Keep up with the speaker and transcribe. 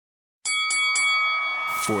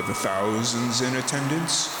For the thousands in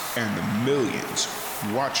attendance and the millions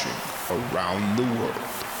watching around the world,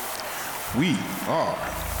 we are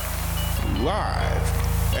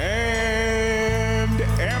live and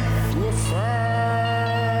amplified.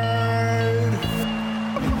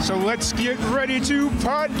 So let's get ready to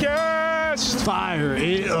podcast. Fire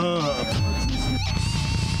it up.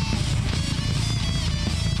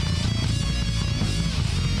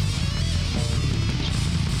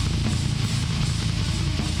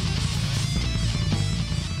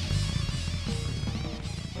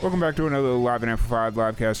 Welcome back to another Live and Amplified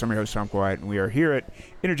livecast. I'm your host, Tom Quiet, and we are here at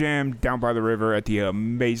Interjam down by the river at the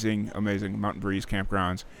amazing Mountain Breeze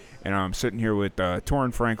campgrounds. And I'm sitting here with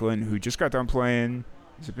Torin Franklin, who just got done playing.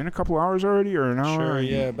 Has it been a couple hours already, or an hour? Sure,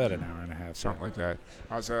 yeah, about an hour and a half. Something like that.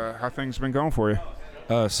 How things been going for you?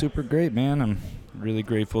 Super great, man. I'm really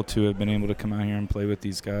grateful to have been able to come out here and play with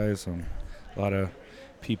these guys. A lot of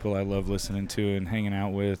people I love listening to and hanging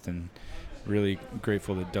out with, and really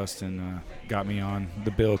grateful that Dustin got me on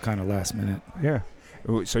the bill kind of last minute. Yeah.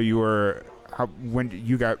 So you were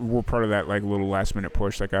were part of that like little last minute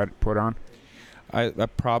push that got put on? I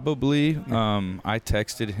probably I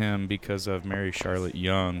texted him because of Mary Charlotte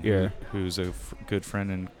Young, who's a good friend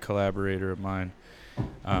and collaborator of mine.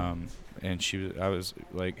 And I was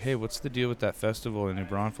like, hey, what's the deal with that festival in New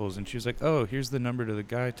Braunfels? And she was like, oh, here's the number to the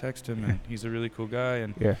guy. Text him, and he's a really cool guy.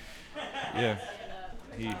 And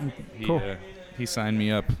he signed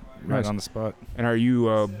me up right on the spot. And are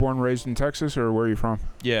you born and raised in Texas, or where are you from?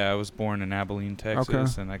 Yeah, I was born in Abilene,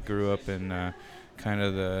 Texas, and I grew up in kind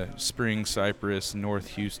of the Spring Cypress, North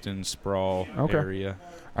Houston sprawl area.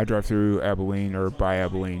 I drive through Abilene or by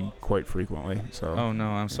Abilene quite frequently. So. Oh no,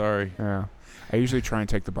 I'm sorry. Yeah. I usually try and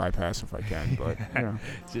take the bypass if I can, but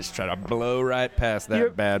just try to blow right past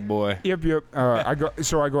that bad boy. Yep. I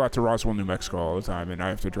go out to Roswell, New Mexico all the time, and I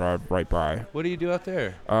have to drive right by. What do you do out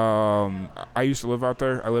there? I used to live out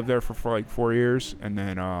there. I lived there for like 4 years, and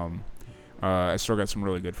then I still got some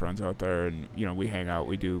really good friends out there, and we hang out.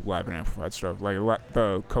 We do Live and Amplified stuff. Like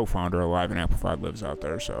the co-founder of Live and Amplified lives out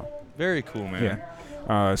there, so very cool, man.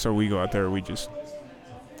 Yeah. So we go out there. We just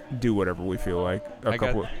do whatever we feel like.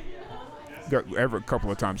 Every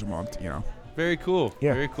couple of times a month, Very cool.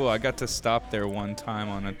 Yeah. Very cool. I got to stop there one time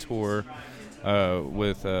on a tour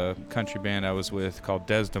with a country band I was with called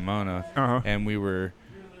Desdemona. And we were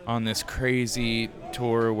on this crazy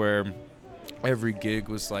tour where every gig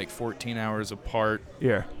was like 14 hours apart.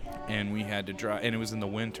 Yeah. And we had to drive, and it was in the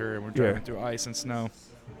winter, and we're driving through ice and snow.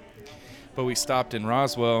 But we stopped in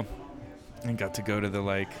Roswell and got to go to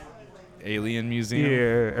the Alien Museum.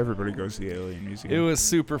 Yeah, everybody goes to the Alien Museum. It was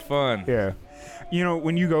super fun. Yeah.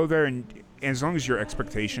 When you go there, and as long as your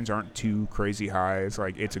expectations aren't too crazy high,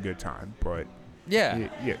 it's a good time. But yeah.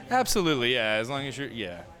 Absolutely, yeah. As long as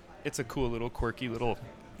it's a cool little quirky little.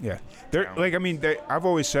 Yeah. I've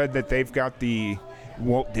always said that they've got the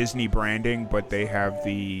Walt Disney branding, but they have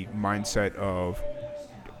the mindset of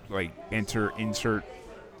insert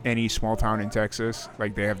any small town in Texas.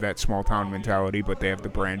 They have that small town mentality, but they have the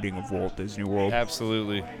branding of Walt Disney World.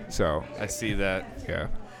 Absolutely. So I see that. Yeah.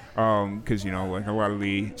 Because a lot of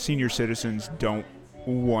the senior citizens don't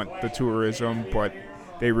want the tourism, but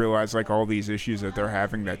they realize all these issues that they're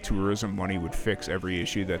having, that tourism money would fix every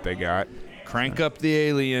issue that they got. Crank up the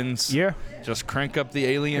aliens. Yeah. Just crank up the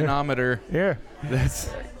alienometer. Yeah.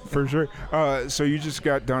 That's for sure. So you just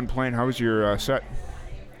got done playing. How was your set?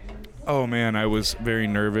 Oh man, I was very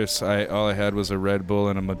nervous. All I had was a Red Bull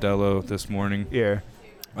and a Modelo this morning. Yeah.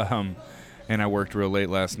 And I worked real late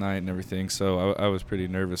last night and everything, so I was pretty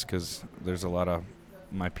nervous because there's a lot of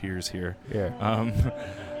my peers here. Yeah.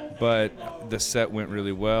 But the set went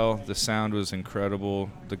really well. The sound was incredible.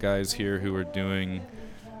 The guys here who are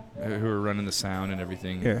running the sound and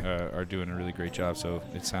everything are doing a really great job. So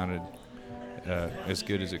it sounded as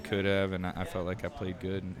good as it could have, and I felt like I played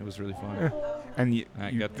good, and it was really fun. Yeah. And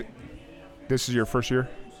this is your first year?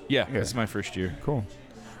 Yeah, this is my first year. Cool.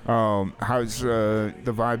 How's the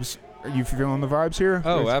vibes? Are you feeling the vibes here?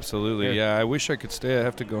 Oh, absolutely. Yeah, I wish I could stay. I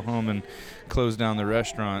have to go home and close down the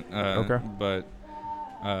restaurant. But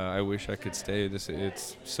I wish I could stay.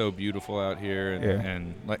 It's so beautiful out here,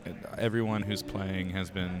 and everyone who's playing has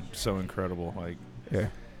been so incredible.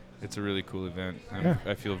 It's a really cool event.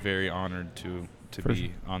 I feel very honored to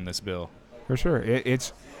be on this bill. For sure.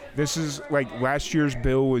 This is last year's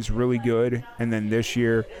bill was really good, and then this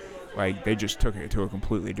year, they just took it to a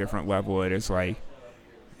completely different level. It is I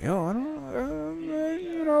don't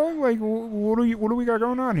what do we got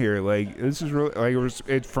going on here? This is really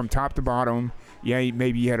it's from top to bottom. Yeah,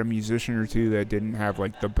 maybe you had a musician or two that didn't have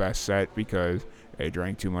the best set because they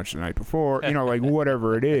drank too much the night before.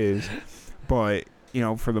 Whatever it is. But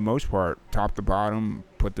for the most part, top to bottom,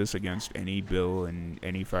 put this against any bill and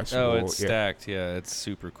any festival. Oh, it's stacked. Yeah, it's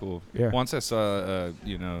super cool. Yeah. Once I saw,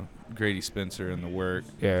 Grady Spencer and the work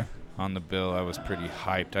on the bill, I was pretty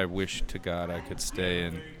hyped. I wish to God I could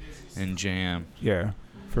stay and jam. Yeah,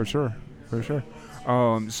 for sure.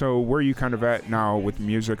 So where are you kind of at now with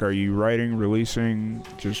music? Are you writing, releasing,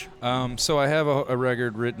 just? So I have a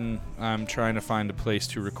record written. I'm trying to find a place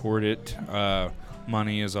to record it.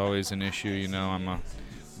 Money is always an issue, I'm a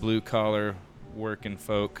blue-collar working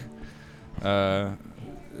folk. So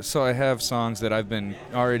I have songs that I've been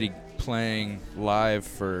already playing live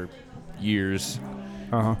for years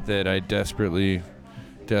that I desperately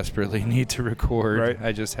need to record. Right.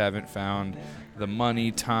 I just haven't found the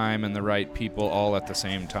money, time, and the right people all at the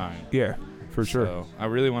same time. Yeah, for sure. So I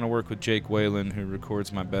really want to work with Jake Whalen, who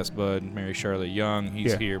records my best bud, Mary Charlotte Young.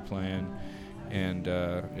 He's here playing. And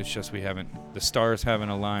it's just the stars haven't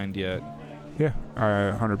aligned yet. Yeah,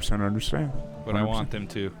 I 100% understand. But 100%. I want them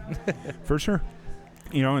to. For sure.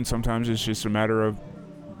 And sometimes it's just a matter of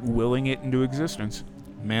willing it into existence.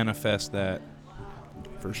 Manifest that.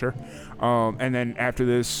 For sure. And then after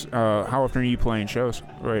this, how often are you playing shows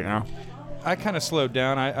right now? I kind of slowed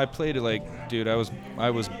down. I played it I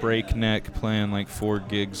was breakneck playing 4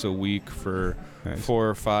 gigs a week for 4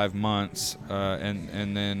 or 5 months.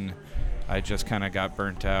 And then I just kind of got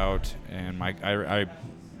burnt out, and I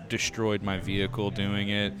destroyed my vehicle doing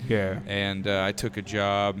it. Yeah. And I took a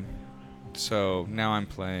job, so now I'm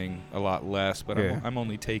playing a lot less, but I'm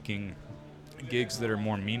only taking gigs that are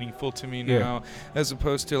more meaningful to me now, as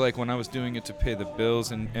opposed to when I was doing it to pay the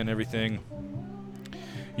bills and everything.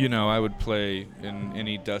 I would play in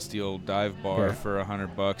any dusty old dive bar for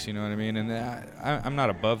 $100, you know what I mean? And I'm not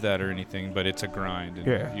above that or anything, but it's a grind,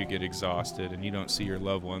 and you get exhausted, and you don't see your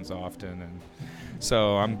loved ones often, and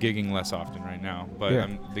so I'm gigging less often right now. But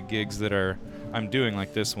the gigs that I'm doing,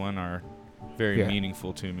 like this one, are very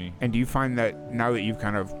meaningful to me. And do you find that now that you've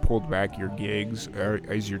kind of pulled back your gigs,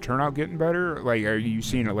 is your turnout getting better? Are you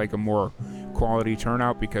seeing it like a more quality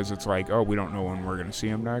turnout because it's we don't know when we're going to see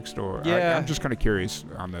them next? Or I'm just kind of curious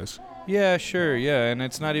on this. Yeah, sure, and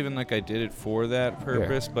it's not even like I did it for that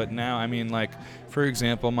purpose, but now, for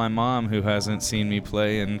example, my mom, who hasn't seen me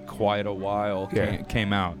play in quite a while,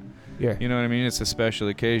 came out. Yeah. You know what I mean? It's a special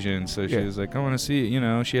occasion, so she was like, I want to see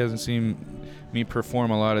it. She hasn't seen me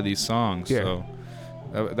perform a lot of these songs, so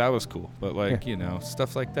that was cool. But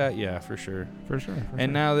stuff like that, for sure. For sure.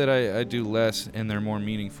 And now that I do less and they're more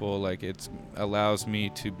meaningful, it allows me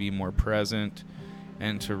to be more present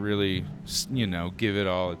and to really, give it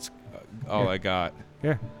all. It's all I got.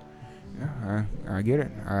 Yeah. Yeah, I get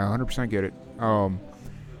it. I 100% get it.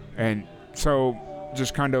 And so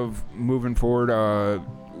just kind of moving forward,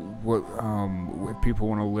 if people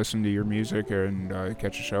want to listen to your music and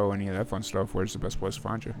catch a show, any of that fun stuff, where's the best place to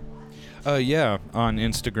find you? On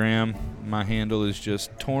Instagram, my handle is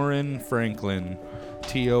just Torin Franklin,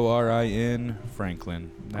 Torin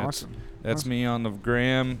Franklin. That's me on the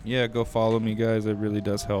gram. Yeah, go follow me, guys. It really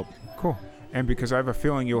does help. Cool. And because I have a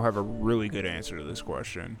feeling you'll have a really good answer to this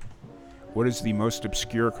question, what is the most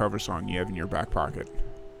obscure cover song you have in your back pocket?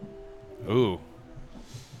 Ooh.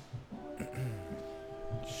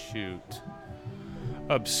 Shoot.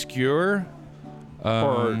 Obscure?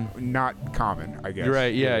 Or not common, I guess.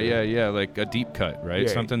 Right, yeah. Like a deep cut, right?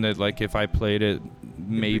 Yeah. Something that, if I played it,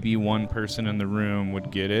 maybe one person in the room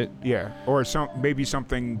would get it. Yeah, or maybe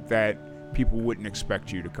something that people wouldn't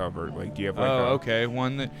expect you to cover. Do you have okay.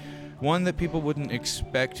 One that people wouldn't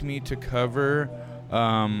expect me to cover.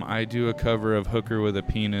 I do a cover of Hooker with a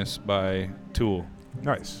Penis by Tool.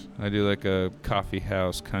 Nice. I do a coffee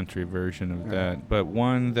house country version of that. But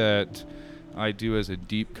one that I do as a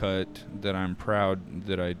deep cut that I'm proud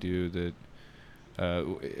that I do, that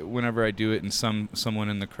whenever I do it and someone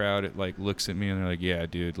in the crowd, it looks at me and they're like, yeah,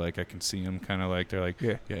 dude, I can see them kind of they're like,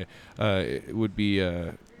 yeah. It would be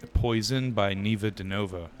Poison by Neva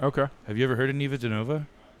Denova. Okay. Have you ever heard of Neva Denova?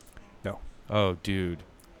 No. Oh, dude.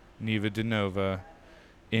 Neva Denova.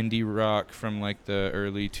 Indie rock from the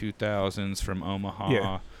early 2000s from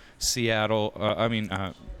Omaha, Seattle.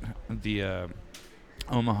 The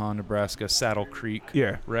Omaha, Nebraska, Saddle Creek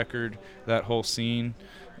record. That whole scene.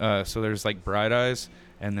 So there's Bright Eyes,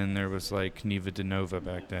 and then there was Neva Denova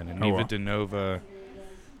back then. And Neva Denova,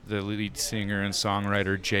 the lead singer and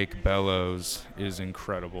songwriter Jake Bellows, is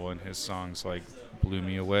incredible, and his songs blew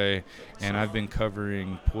me away. And I've been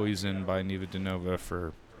covering Poison by Neva Denova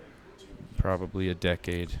for probably a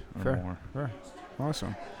decade or more. Fair.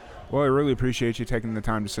 Awesome. Well, I really appreciate you taking the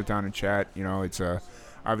time to sit down and chat. It's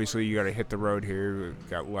obviously you got to hit the road here. We've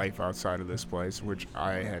got life outside of this place, which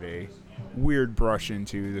I had a weird brush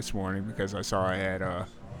into this morning because I saw I had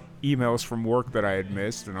emails from work that I had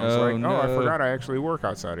missed, and I was like, no. I forgot I actually work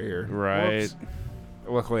outside of here. Right. Whoops.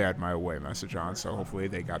 Luckily, I had my away message on, so hopefully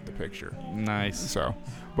they got the picture. Nice. So,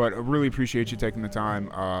 but I really appreciate you taking the time.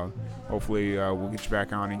 Hopefully, we'll get you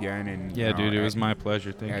back on again. And yeah, dude, it was my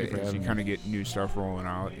pleasure. Thank you for having me. As you kind of get new stuff rolling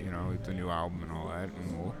out, the new album and all that,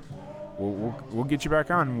 and we'll get you back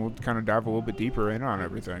on, and we'll kind of dive a little bit deeper in on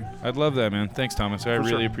everything. I'd love that, man. Thanks, Thomas. I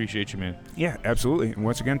really appreciate you, man. Yeah, absolutely. And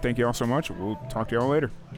once again, thank you all so much. We'll talk to you all later.